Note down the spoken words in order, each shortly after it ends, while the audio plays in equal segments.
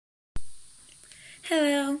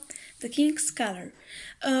Hello, the King's Color.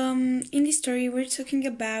 In this story, we're talking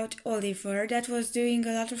about Oliver that was doing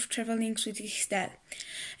a lot of traveling with his dad.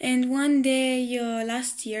 And one day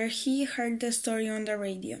last year, he heard the story on the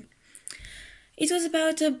radio. It was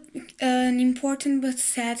about an important but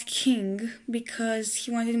sad king because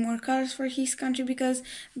he wanted more colors for his country because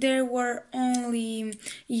there were only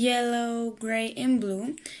yellow, gray, and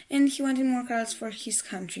blue, and he wanted more colors for his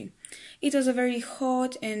country. It was a very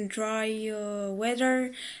hot and dry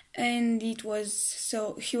weather, and he was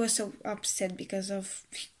so upset because of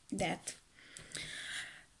that.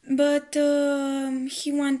 But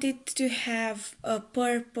he wanted to have a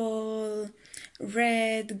purple,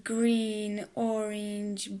 red, green,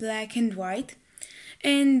 orange, black, and white.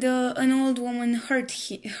 And an old woman heard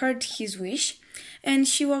his wish, and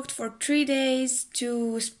she walked for 3 days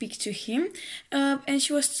to speak to him. And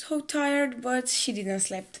she was so tired, but she didn't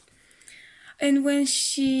sleep. And when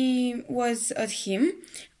she was at him,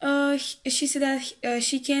 she said that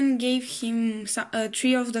she can give him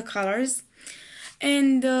three of the colors.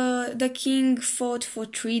 And the king fought for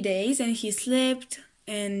 3 days, and he slept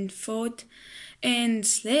and fought and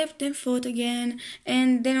slept and fought again.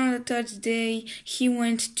 And then on the third day, he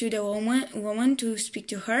went to the woman to speak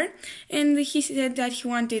to her, and he said that he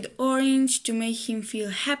wanted orange to make him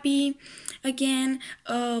feel happy again,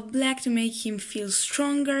 black to make him feel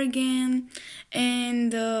stronger again,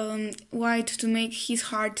 and white to make his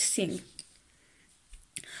heart sing.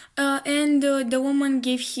 And the woman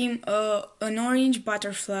gave him an orange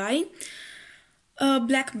butterfly, a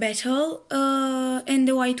black beetle, and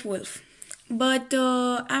a white wolf. But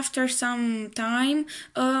after some time,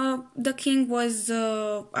 the king was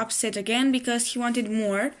upset again because he wanted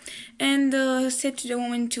more, and said to the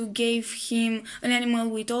woman to give him an animal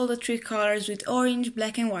with all the three colors, with orange,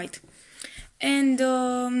 black, and white. And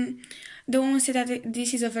the woman said that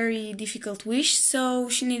this is a very difficult wish, so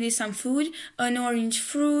she needed some food, an orange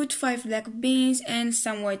fruit, 5 black beans, and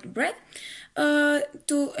some white bread. And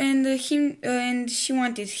she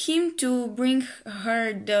wanted him to bring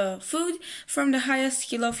her the food from the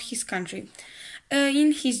highest hill of his country.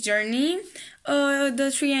 In his journey,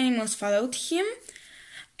 the 3 animals followed him.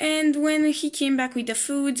 And when he came back with the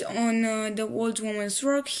food on the old woman's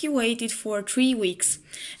rock, he waited for 3 weeks.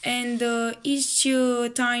 And each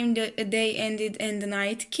time the day ended and the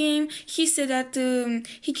night came, he said that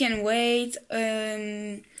he can wait.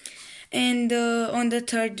 And on the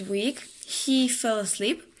 3rd week, he fell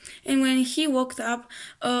asleep. And when he woke up,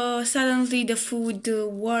 suddenly the food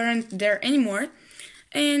weren't there anymore.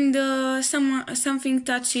 And something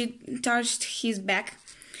touched his back.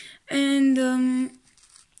 And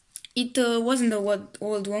it wasn't the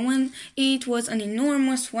old woman, it was an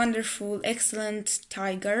enormous, wonderful, excellent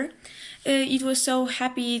tiger. It was so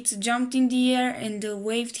happy, it jumped in the air and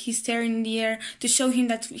waved his tail in the air to show him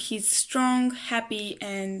that he's strong, happy,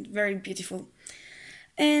 and very beautiful.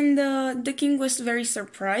 And the king was very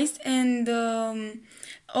surprised, and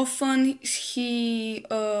often he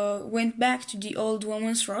went back to the old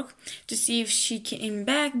woman's rock to see if she came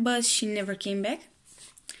back, but she never came back.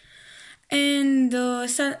 And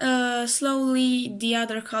slowly the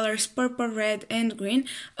other colors, purple, red, and green,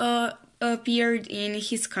 appeared in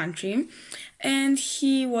his country, and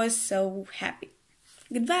he was so happy.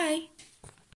 Goodbye!